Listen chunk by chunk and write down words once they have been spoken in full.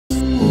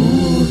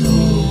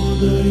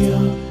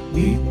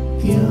Hello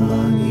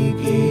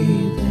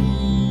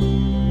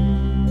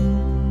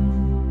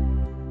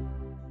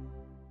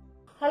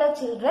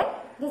children,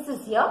 this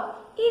is your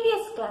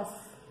EVS class.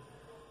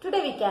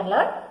 Today we can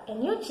learn a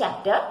new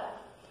chapter.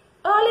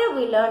 Earlier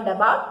we learned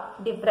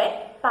about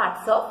different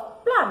parts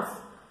of plants.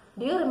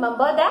 Do you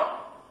remember that?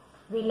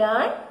 We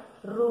learned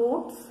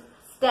roots,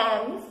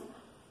 stems,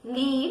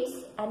 leaves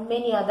and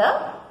many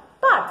other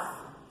parts.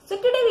 So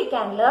today we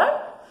can learn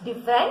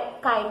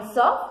different kinds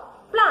of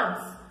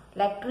plants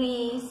like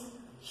trees,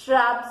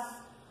 shrubs,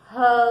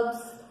 herbs,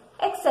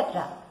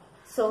 etc.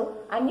 So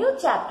a new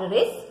chapter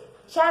is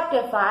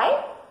Chapter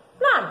 5,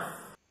 Plants.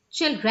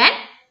 Children,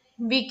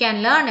 we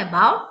can learn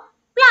about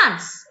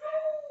plants.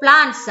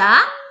 Plants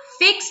are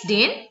fixed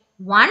in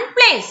one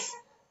place.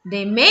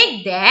 They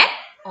make their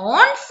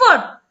own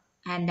food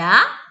and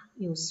are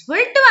useful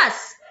to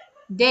us.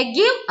 They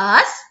give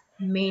us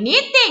many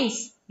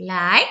things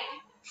like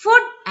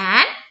food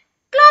and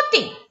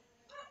clothing.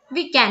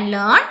 We can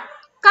learn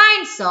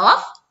kinds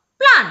of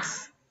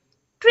plants.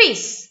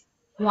 Trees.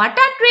 What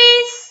are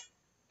trees?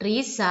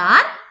 Trees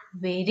are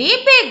very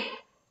big,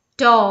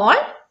 tall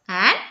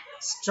and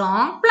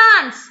strong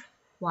plants.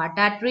 What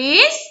are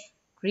trees?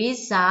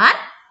 Trees are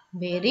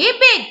very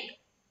big,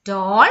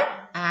 tall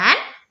and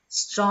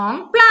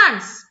strong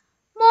plants.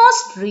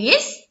 Most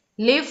trees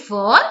live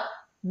for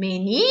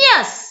many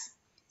years.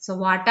 So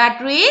what are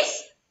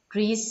trees?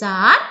 Trees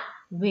are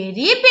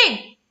very big,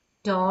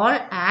 tall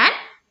and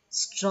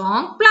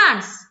strong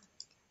plants.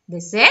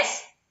 This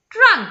is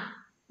trunk.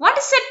 What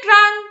is a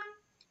trunk?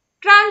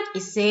 Trunk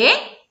is a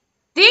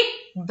thick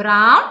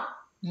brown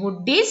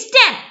woody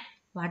stem.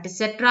 What is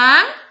a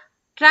trunk?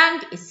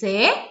 Trunk is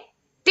a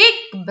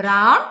thick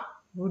brown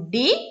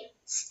woody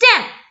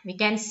stem. We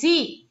can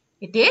see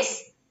it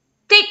is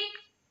thick,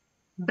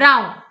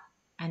 brown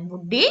and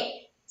woody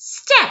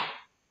stem.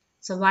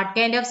 So what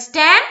kind of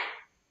stem?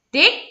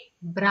 Thick,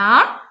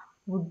 brown,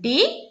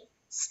 woody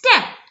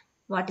stem.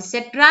 What is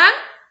a trunk?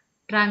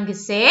 Trunk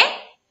is a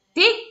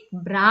thick,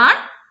 brown,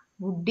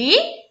 woody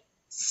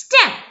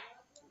stem.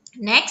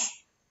 Next,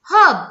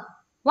 herb.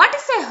 What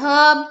is a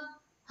herb?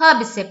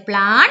 Herb is a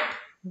plant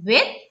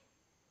with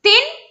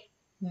thin,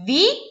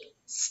 weak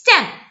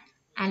stem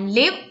and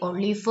live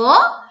only for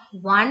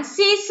one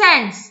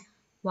season.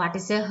 What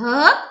is a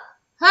herb?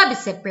 Herb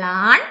is a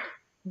plant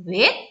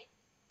with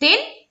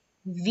thin,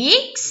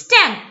 weak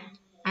stem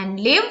and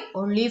live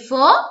only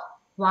for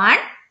one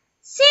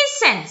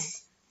season.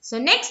 So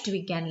next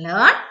we can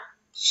learn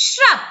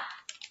shrub.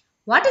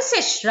 What is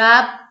a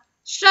shrub?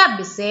 Shrub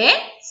is a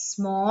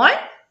small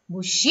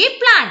bushy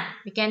plant.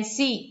 We can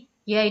see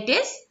here it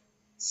is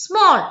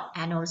small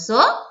and also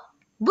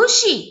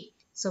bushy.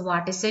 So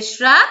what is a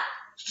shrub?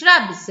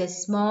 Shrub is a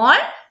small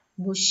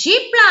bushy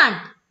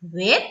plant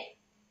with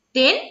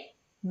thin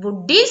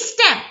woody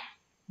stem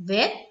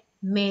with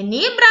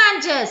many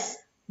branches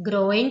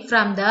growing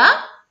from the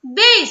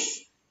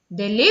base.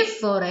 They live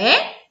for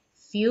a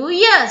few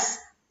years.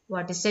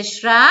 What is a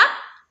shrub?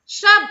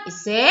 Shrub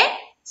is a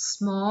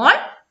small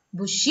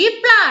bushy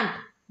plant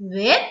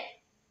with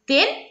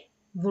thin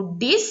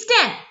woody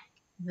stem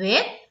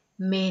with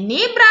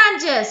many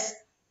branches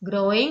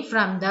growing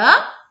from the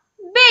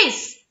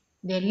base.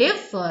 They live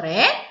for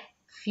a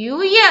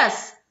few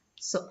years.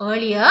 So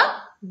earlier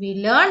we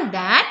learned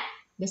that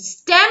the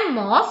stem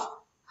of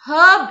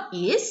herb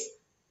is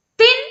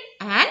thin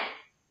and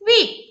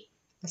weak.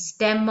 The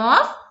stem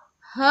of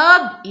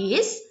herb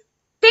is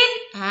thin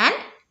and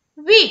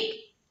weak,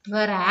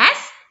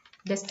 whereas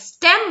the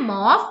stem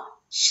of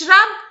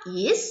shrub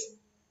is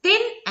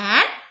thin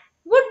and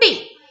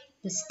woody.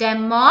 The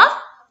stem of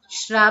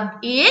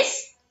shrub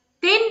is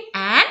thin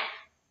and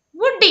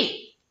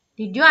woody.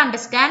 Did you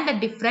understand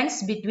the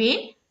difference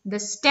between the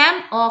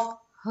stem of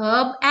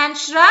herb and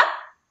shrub?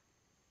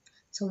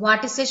 So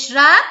what is a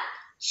shrub?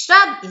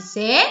 Shrub is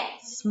a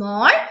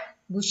small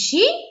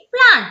bushy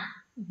plant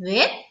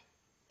with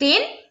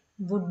thin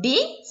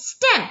woody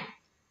stem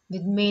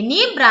with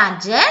many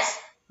branches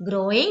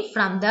growing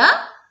from the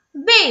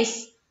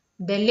base.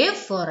 They live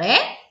for a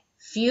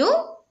few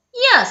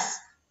years.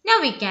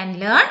 Now we can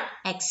learn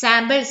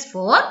examples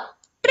for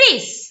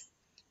trees.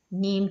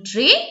 Neem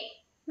tree,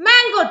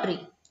 mango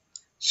tree.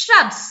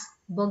 Shrubs,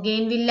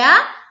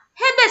 bougainvillea,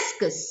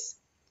 hibiscus.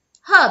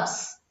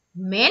 Herbs,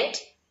 mint,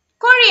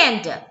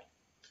 coriander.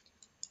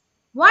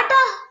 What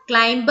are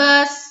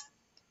climbers?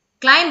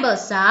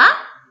 Climbers are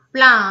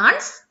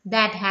plants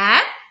that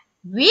have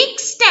weak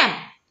stem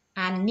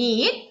and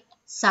need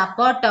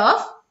support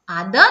of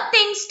other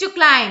things to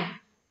climb.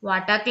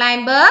 What are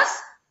climbers?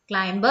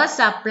 Climbers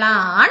are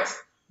plants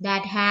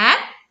that have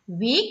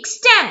weak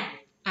stem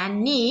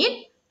and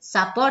need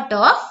support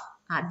of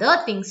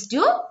other things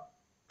to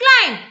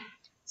climb.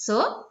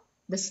 So,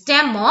 the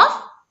stem of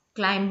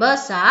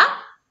climbers are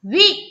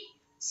weak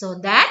so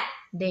that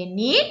they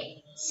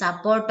need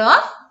support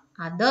of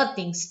other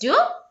things to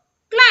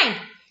climb.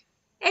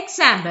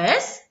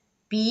 Examples: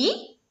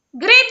 pea,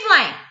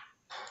 grapevine.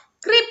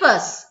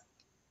 Creepers.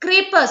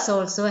 Creepers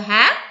also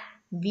have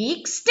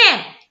weak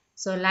stem.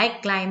 So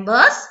like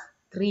climbers,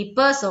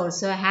 creepers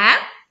also have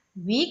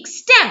weak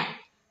stem.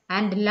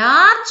 And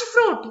large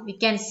fruit, we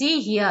can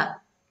see here.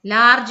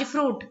 Large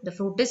fruit. The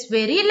fruit is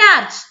very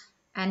large.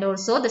 And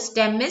also the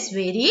stem is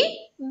very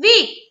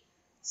weak.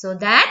 So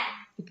that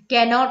it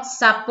cannot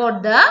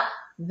support the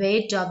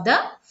weight of the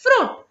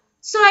fruit.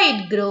 So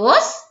it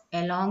grows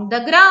along the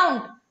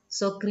ground.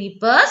 So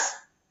creepers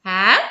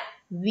have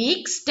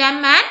weak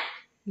stem and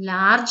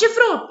large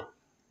fruit.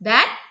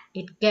 That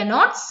it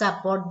cannot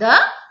support the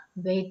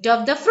weight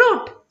of the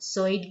fruit.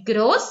 So it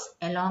grows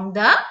along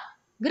the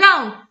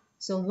ground.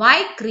 So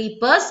why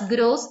creepers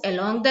grows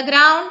along the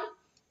ground?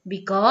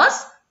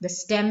 Because the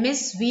stem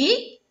is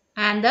weak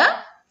and the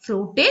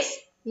fruit is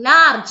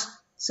large.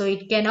 So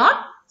it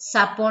cannot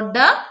support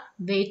the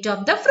weight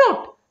of the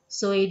fruit.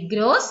 So it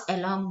grows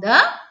along the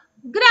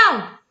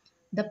ground.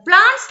 The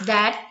plants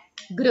that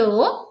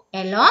grow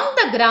along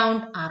the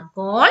ground are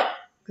called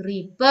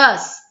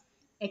creepers.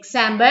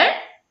 Example,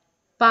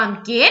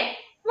 pumpkin,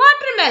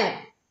 watermelon.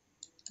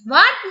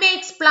 What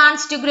makes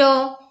plants to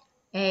grow?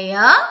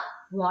 Air,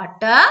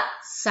 water,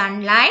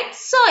 sunlight,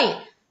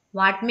 soil.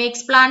 What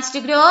makes plants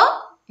to grow?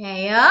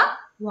 Air,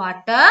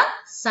 water,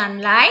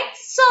 sunlight,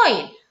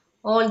 soil.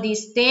 All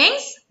these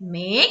things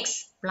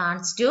makes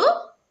plants to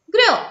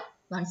grow.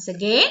 Once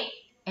again,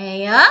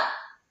 air,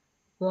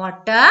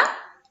 water,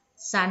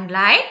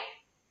 sunlight,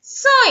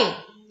 soil.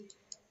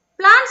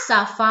 Plants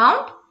are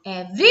found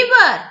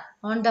everywhere,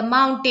 on the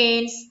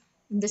mountains,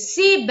 in the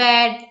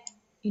seabed,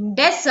 in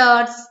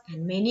deserts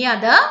and many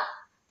other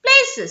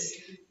places.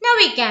 Now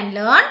we can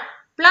learn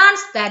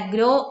plants that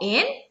grow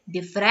in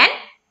different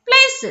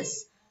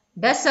places.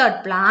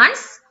 Desert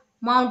plants,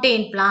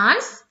 mountain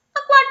plants,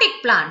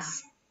 aquatic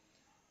plants.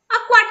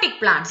 Aquatic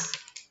plants.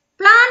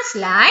 Plants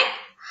like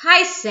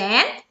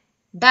hyacinth,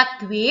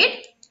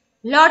 duckweed,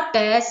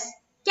 lotus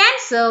can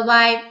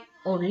survive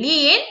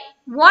only in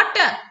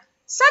water.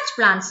 Such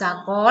plants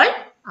are called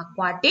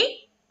aquatic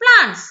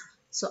plants.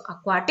 So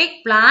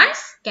aquatic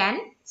plants can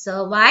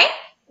survive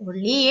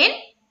only in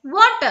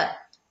water.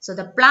 So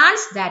the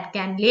plants that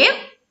can live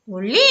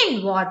only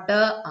in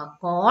water are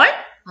called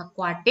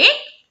aquatic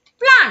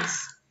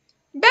plants.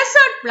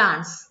 Desert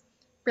plants.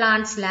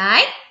 Plants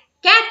like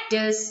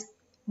cactus,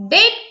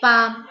 date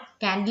palm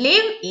can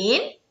live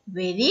in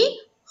very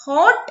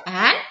hot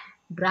and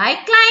dry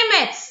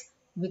climates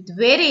with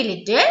very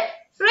little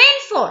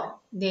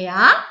rainfall. They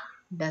are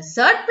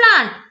desert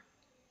plant.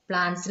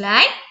 Plants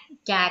like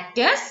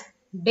cactus,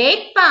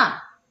 date palm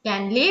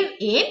can live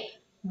in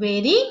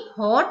very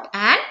hot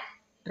and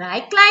dry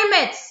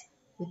climates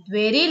with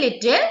very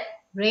little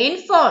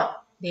rainfall.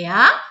 They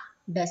are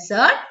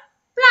desert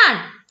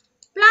plant.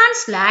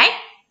 Plants like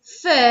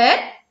fir,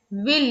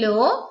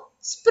 willow,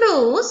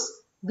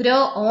 spruce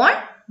grow on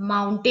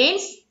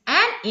mountains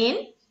and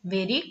in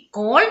very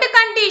cold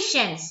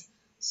conditions.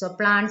 So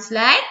plants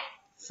like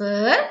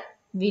fir,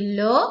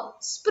 willow,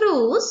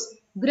 spruce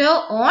grow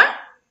on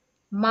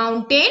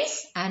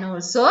mountains and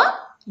also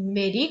in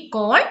very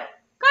cold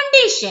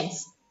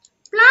conditions.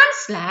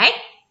 Plants like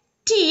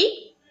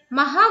teak,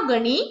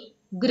 mahogany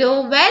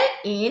grow well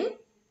in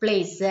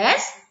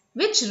places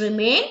which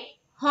remain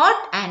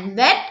hot and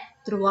wet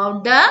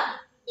throughout the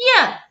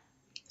year.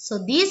 So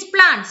these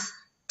plants,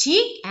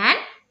 teak and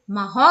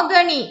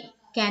mahogany,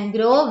 can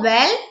grow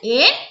well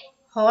in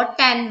hot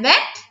and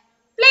wet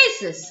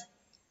places.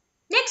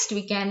 Next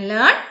we can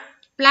learn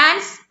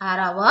plants are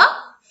our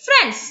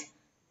friends.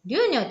 Do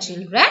you know,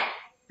 children?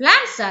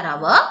 Plants are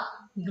our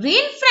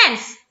green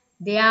friends.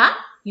 They are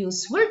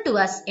useful to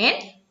us in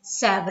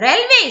several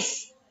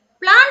ways.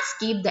 Plants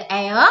keep the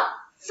air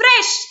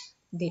fresh.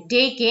 They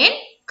take in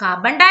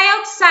carbon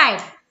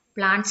dioxide.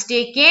 Plants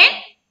take in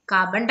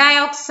carbon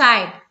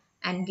dioxide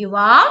and give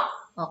out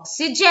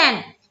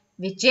oxygen,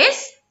 which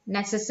is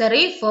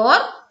necessary for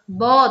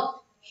both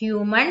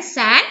humans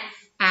and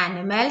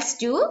animals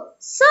to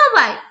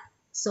survive.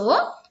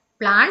 So,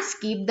 plants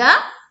keep the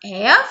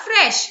air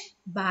fresh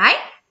by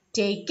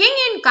taking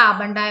in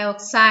carbon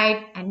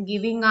dioxide and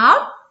giving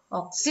out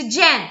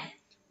oxygen.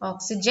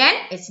 Oxygen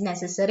is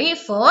necessary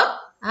for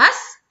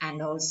us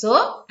and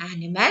also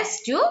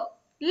animals to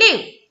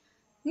live.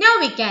 Now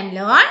we can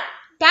learn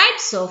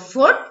types of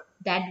food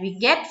that we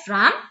get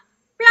from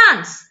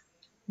plants.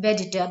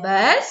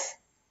 Vegetables,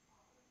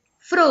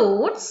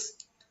 fruits,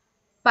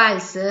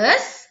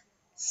 pulses,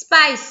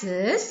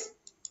 spices,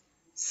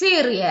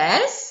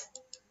 cereals,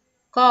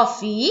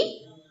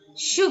 coffee,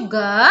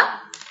 sugar,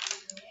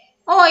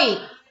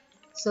 oil.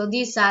 So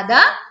these are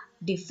the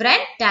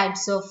different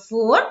types of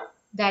food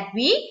that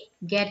we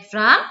get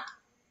from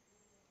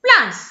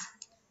plants.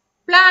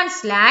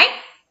 Plants like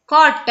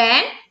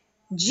cotton,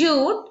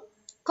 jute,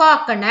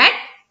 coconut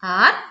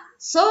are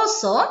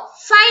source of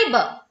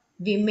fiber.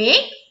 We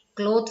make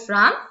cloth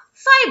from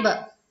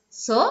fiber.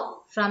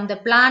 So from the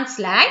plants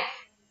like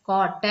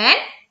cotton,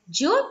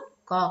 jute,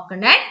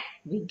 coconut,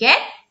 we get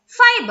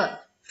fiber.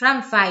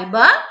 From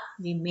fiber,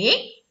 we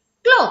make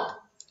cloth.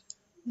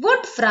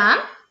 Wood from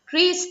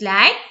trees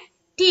like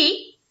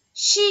teak,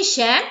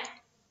 shisha,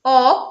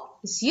 oak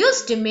is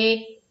used to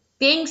make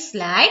things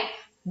like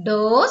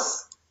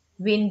doors,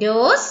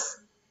 windows,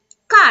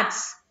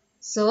 carts.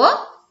 So,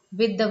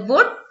 with the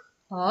wood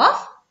of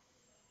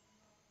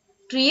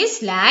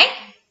trees like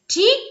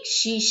teak,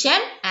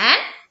 shishan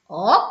and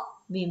oak,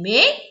 we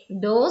make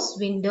doors,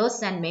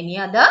 windows and many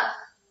other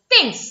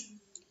things.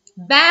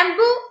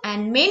 Bamboo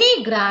and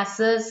many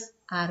grasses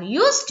are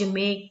used to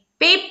make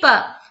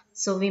paper.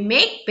 So, we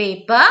make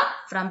paper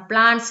from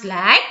plants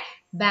like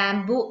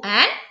bamboo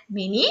and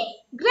many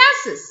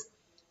grasses.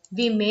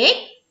 We make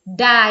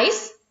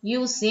dyes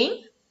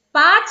using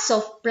parts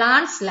of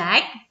plants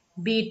like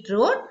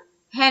beetroot,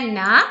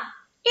 henna,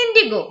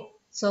 indigo.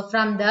 So,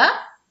 from the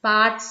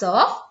parts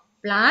of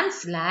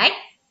plants like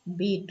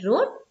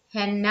beetroot,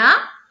 henna,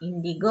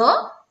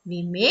 indigo,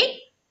 we make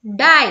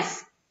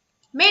dyes.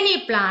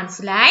 Many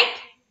plants like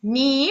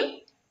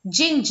neem,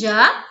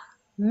 ginger,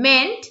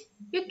 mint,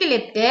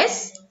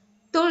 eucalyptus,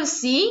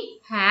 tulsi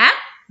have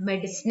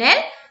medicinal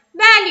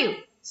value.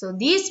 So,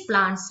 these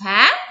plants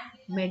have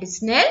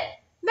medicinal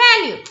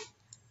value.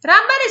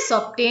 Rubber is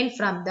obtained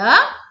from the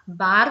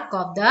bark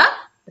of the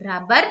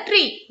rubber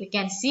tree. We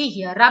can see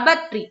here rubber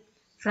tree.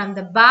 From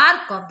the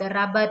bark of the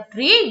rubber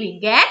tree we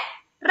get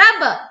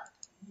rubber.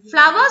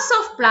 Flowers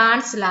of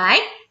plants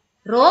like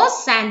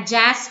rose and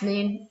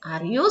jasmine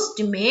are used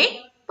to make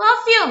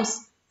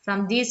perfumes.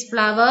 From these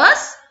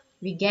flowers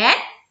we get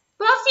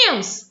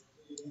perfumes.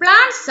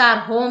 Plants are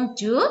home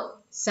to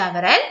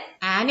several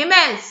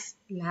animals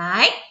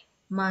like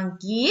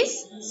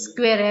monkeys,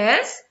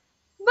 squirrels,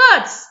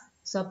 birds.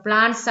 So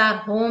plants are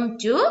home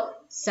to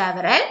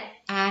several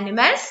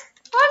animals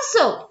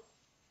also.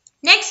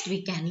 Next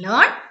we can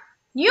learn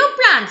new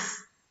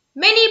plants.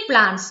 Many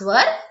plants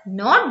were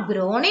not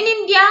grown in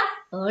India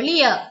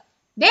earlier.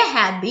 They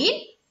have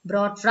been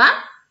brought from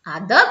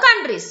other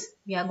countries.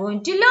 We are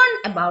going to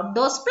learn about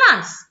those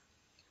plants.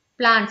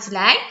 Plants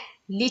like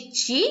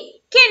lychee,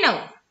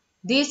 kenau.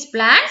 These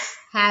plants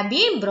have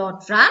been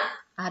brought from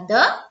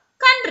other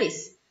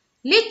countries.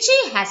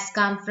 Lychee has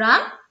come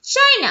from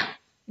China.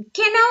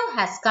 Kenau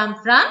has come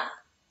from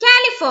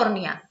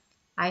California.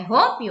 I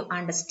hope you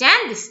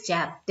understand this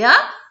chapter.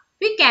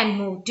 We can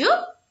move to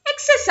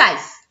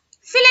exercise.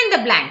 Fill in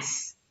the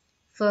blanks.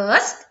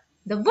 First,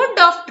 the wood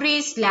of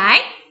trees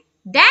like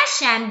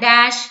dash and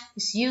dash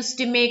is used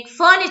to make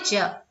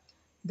furniture.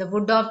 The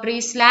wood of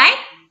trees like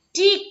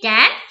teak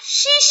and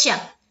shisha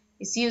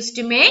is used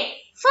to make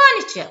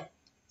furniture.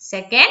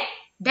 Second,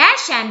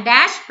 dash and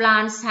dash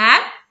plants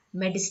have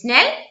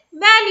medicinal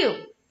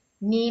value.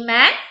 Neem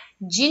and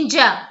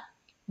ginger.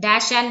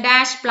 Dash and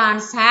dash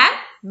plants have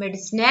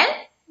medicinal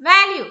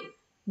value.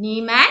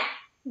 Neem and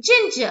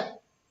ginger.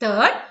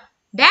 Third,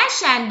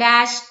 dash and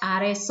dash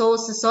are a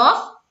sources of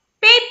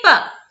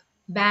paper,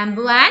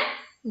 bamboo and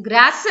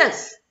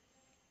grasses.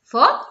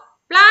 Fourth,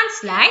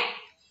 plants like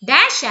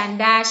dash and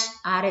dash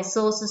are a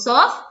sources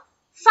of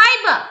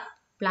fiber.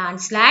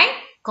 Plants like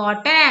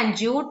cotton and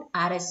jute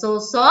are a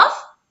source of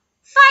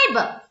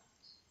fiber.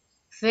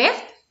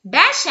 Fifth,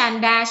 dash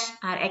and dash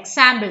are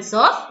examples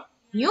of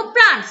new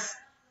plants,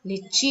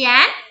 lychee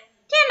and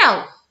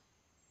kenau.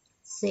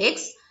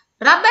 Sixth,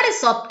 rubber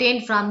is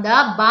obtained from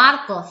the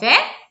bark of a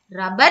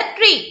rubber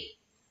tree.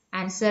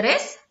 Answer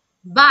is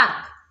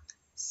bark.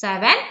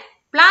 7.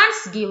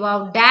 Plants give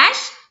out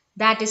dash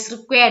that is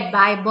required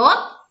by both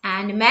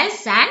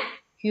animals and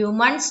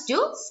humans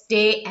to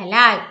stay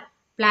alive.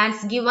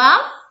 Plants give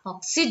out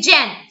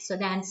oxygen. So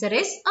the answer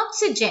is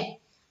oxygen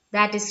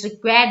that is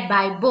required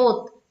by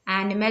both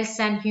animals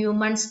and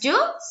humans to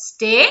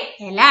stay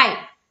alive.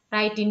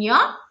 Write in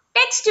your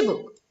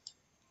textbook.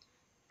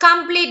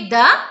 Complete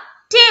the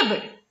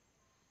table.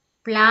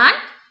 Plant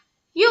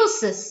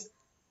uses.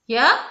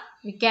 Here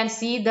we can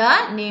see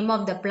the name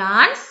of the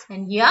plants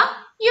and here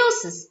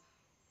uses.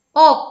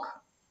 Oak,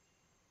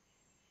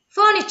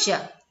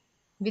 furniture.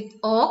 With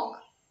oak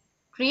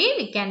tree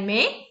we can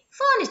make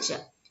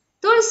furniture.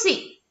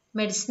 Tulsi,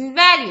 medicine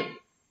value.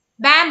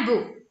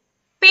 Bamboo,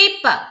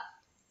 paper.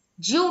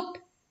 Jute,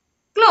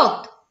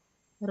 cloth.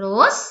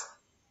 Rose,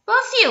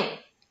 perfume.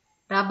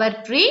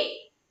 Rubber tree,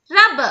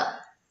 rubber.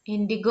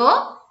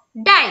 Indigo,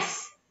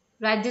 dyes.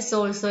 Write this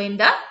also in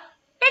the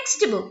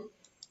textbook.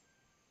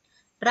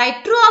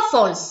 Write true or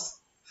false.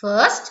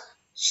 First,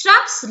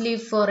 shrubs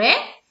live for a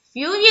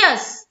few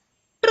years.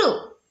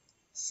 True.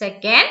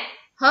 Second,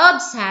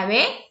 herbs have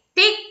a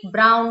thick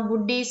brown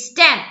woody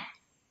stem.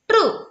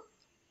 True.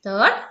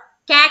 Third,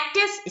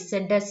 cactus is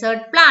a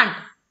desert plant.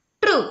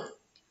 True.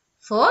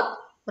 Fourth,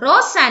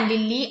 rose and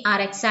lily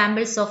are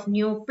examples of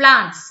new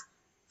plants.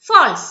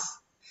 False.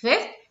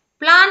 Fifth,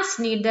 plants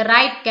need the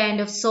right kind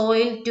of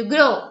soil to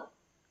grow.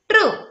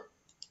 True.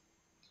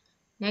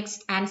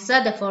 Next,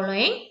 answer the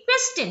following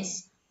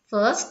questions.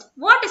 First,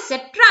 what is a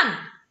trunk?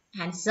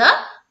 Answer,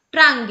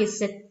 trunk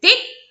is a thick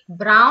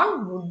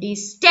brown woody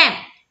stem.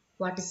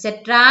 What is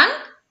a trunk?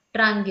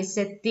 Trunk is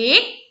a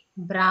thick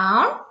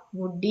brown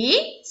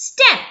woody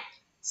stem.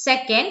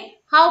 Second,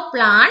 how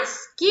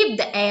plants keep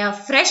the air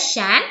fresh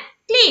and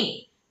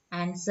clean?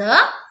 Answer,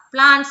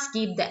 plants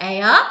keep the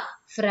air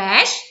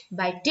fresh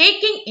by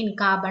taking in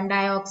carbon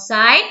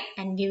dioxide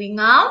and giving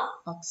out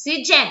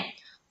oxygen.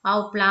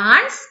 How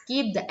plants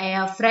keep the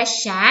air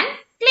fresh and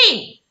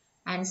clean?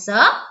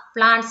 Answer.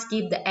 Plants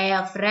keep the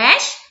air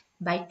fresh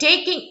by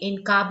taking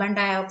in carbon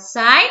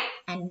dioxide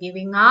and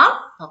giving out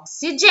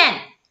oxygen.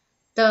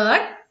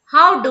 Third,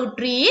 how do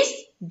trees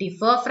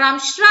differ from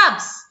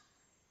shrubs?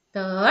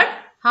 Third,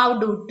 how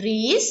do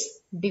trees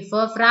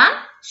differ from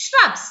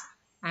shrubs?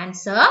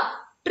 Answer.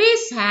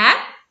 Trees have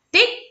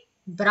thick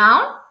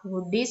brown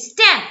woody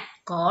stem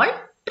called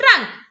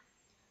trunk.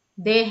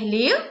 They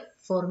live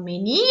for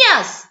many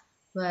years,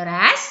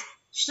 whereas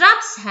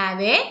shrubs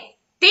have a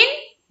thin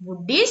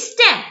woody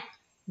stem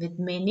with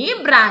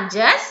many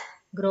branches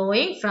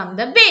growing from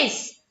the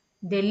base.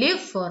 They live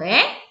for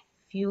a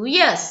few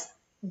years.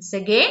 Once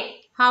again,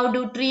 how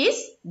do trees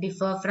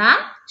differ from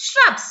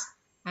shrubs?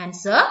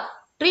 Answer.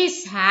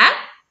 Trees have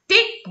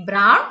thick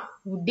brown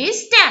woody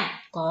stem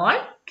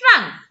called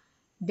trunk.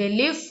 They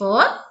live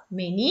for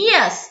many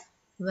years,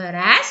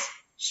 whereas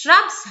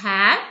shrubs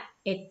have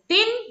a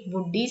thin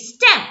woody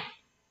stem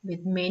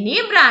with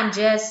many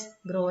branches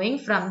growing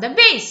from the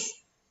base.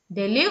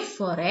 They live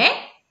for a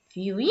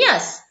few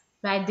years.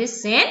 Write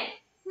this in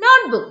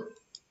notebook.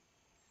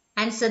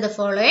 Answer the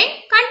following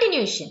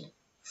continuation.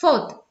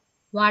 Fourth,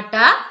 what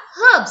are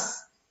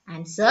herbs?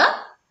 Answer.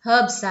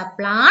 Herbs are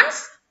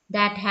plants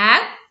that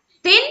have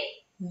thin,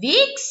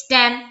 weak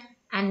stem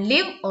and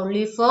live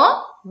only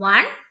for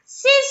one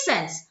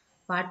season.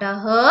 What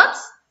are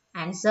herbs?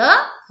 Answer.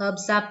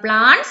 Herbs are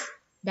plants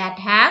that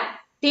have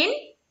thin,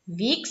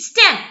 weak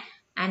stem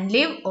and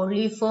live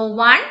only for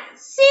one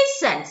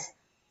season.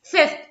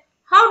 Fifth,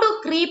 how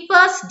do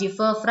creepers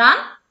differ from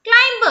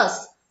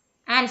climbers?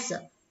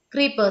 Answer.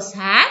 Creepers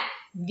have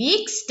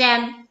weak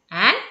stem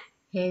and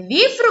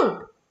heavy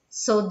fruit,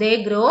 so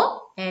they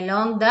grow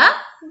along the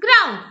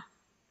ground.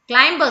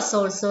 Climbers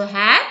also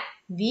have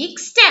weak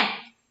stem.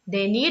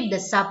 They need the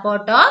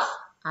support of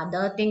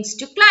other things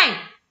to climb.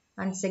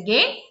 Once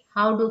again,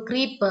 how do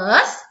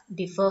creepers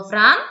differ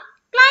from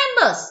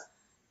climbers?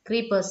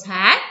 Creepers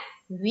have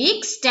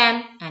weak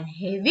stem and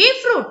heavy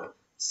fruit,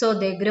 so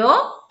they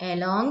grow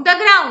along the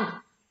ground.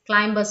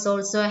 Climbers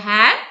also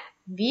have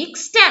weak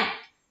stem.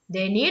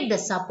 They need the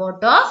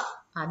support of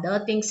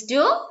other things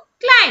to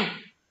climb.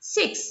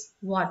 6.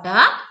 What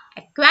are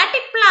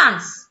aquatic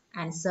plants?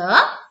 Answer.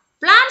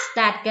 Plants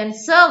that can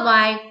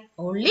survive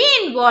only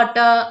in water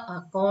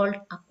are called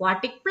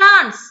aquatic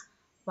plants.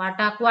 What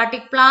are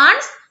aquatic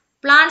plants?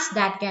 Plants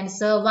that can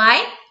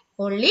survive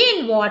only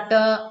in water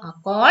are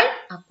called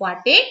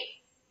aquatic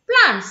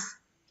plants.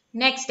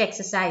 Next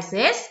exercise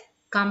is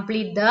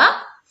complete the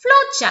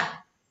flowchart.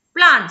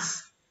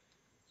 Plants.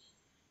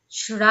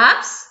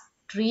 Shrubs,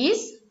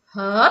 trees,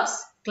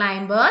 herbs,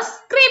 climbers,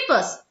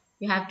 creepers.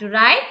 You have to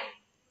write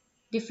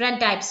different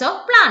types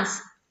of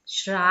plants.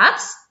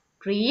 Shrubs,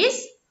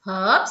 trees,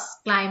 herbs,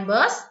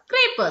 climbers,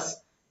 creepers.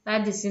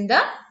 Write this in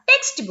the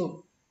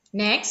textbook.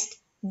 Next,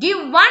 give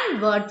one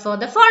word for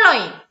the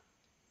following.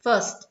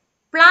 First,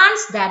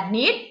 plants that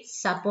need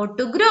support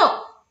to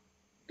grow.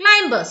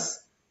 Climbers.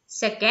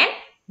 Second,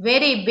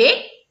 very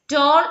big,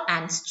 tall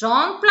and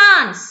strong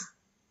plants.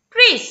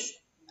 Trees.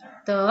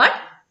 Third,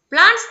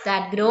 plants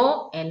that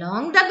grow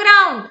along the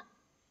ground.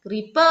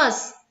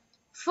 Creepers.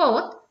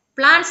 Fourth,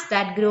 plants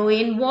that grow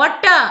in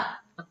water.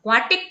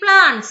 Aquatic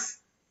plants.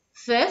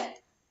 Fifth,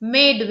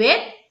 made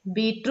with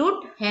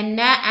beetroot,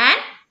 henna and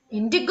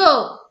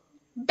indigo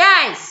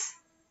dyes.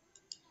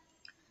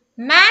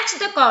 Match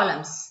the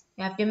columns.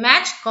 You have to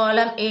match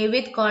column A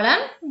with column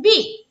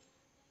B.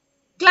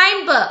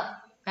 Climber.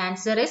 The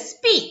answer is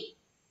P.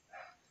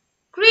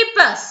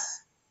 Creepers.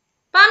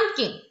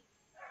 Pumpkin.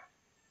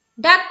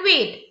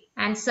 Duckweed.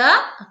 Answer.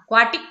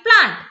 Aquatic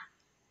plant.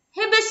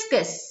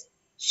 Hibiscus.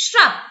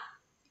 Shrub.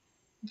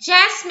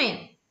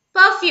 Jasmine.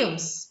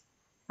 Perfumes.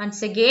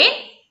 Once again,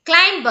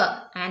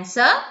 climber.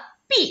 Answer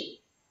P.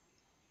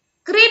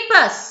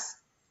 Creepers.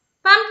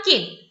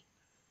 Pumpkin.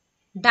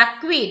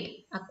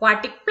 Duckweed.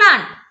 Aquatic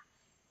plant.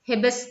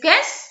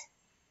 Hibiscus.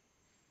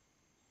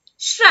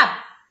 Shrub.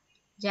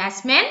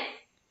 Jasmine.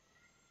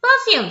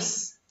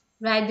 Perfumes.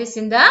 Write this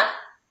in the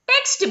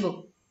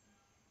textbook.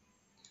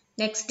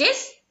 Next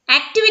is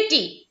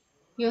activity.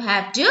 You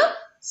have to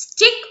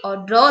stick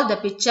or draw the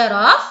picture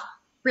of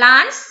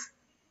plants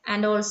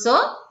and also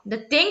the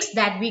things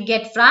that we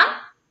get from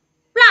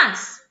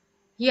plants.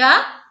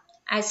 Here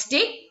I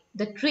stick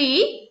the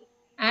tree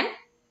and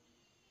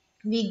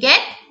we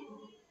get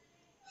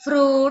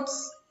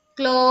fruits,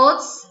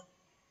 clothes,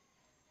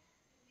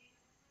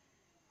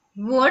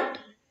 wood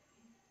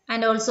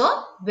and also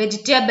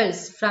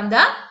vegetables from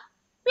the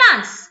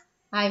plants.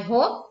 I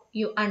hope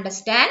you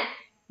understand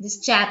this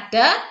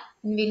chapter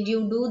and will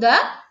you do the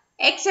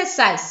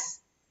exercise.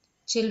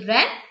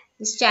 Children,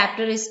 this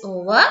chapter is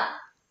over.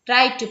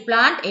 Try to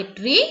plant a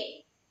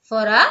tree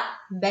for a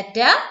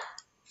better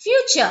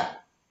future.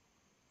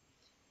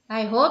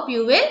 I hope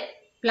you will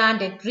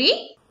plant a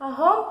tree. Our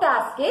home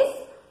task is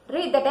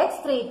read the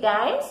text 3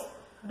 times,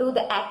 do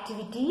the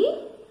activity,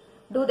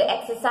 do the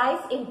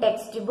exercise in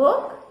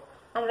textbook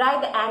and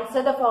write the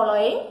answer the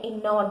following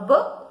in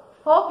notebook.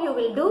 Hope you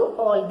will do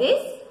all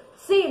this.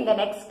 See you in the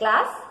next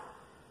class.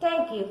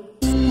 Thank you.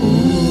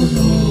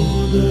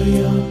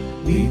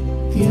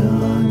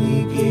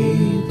 Vidyaniketan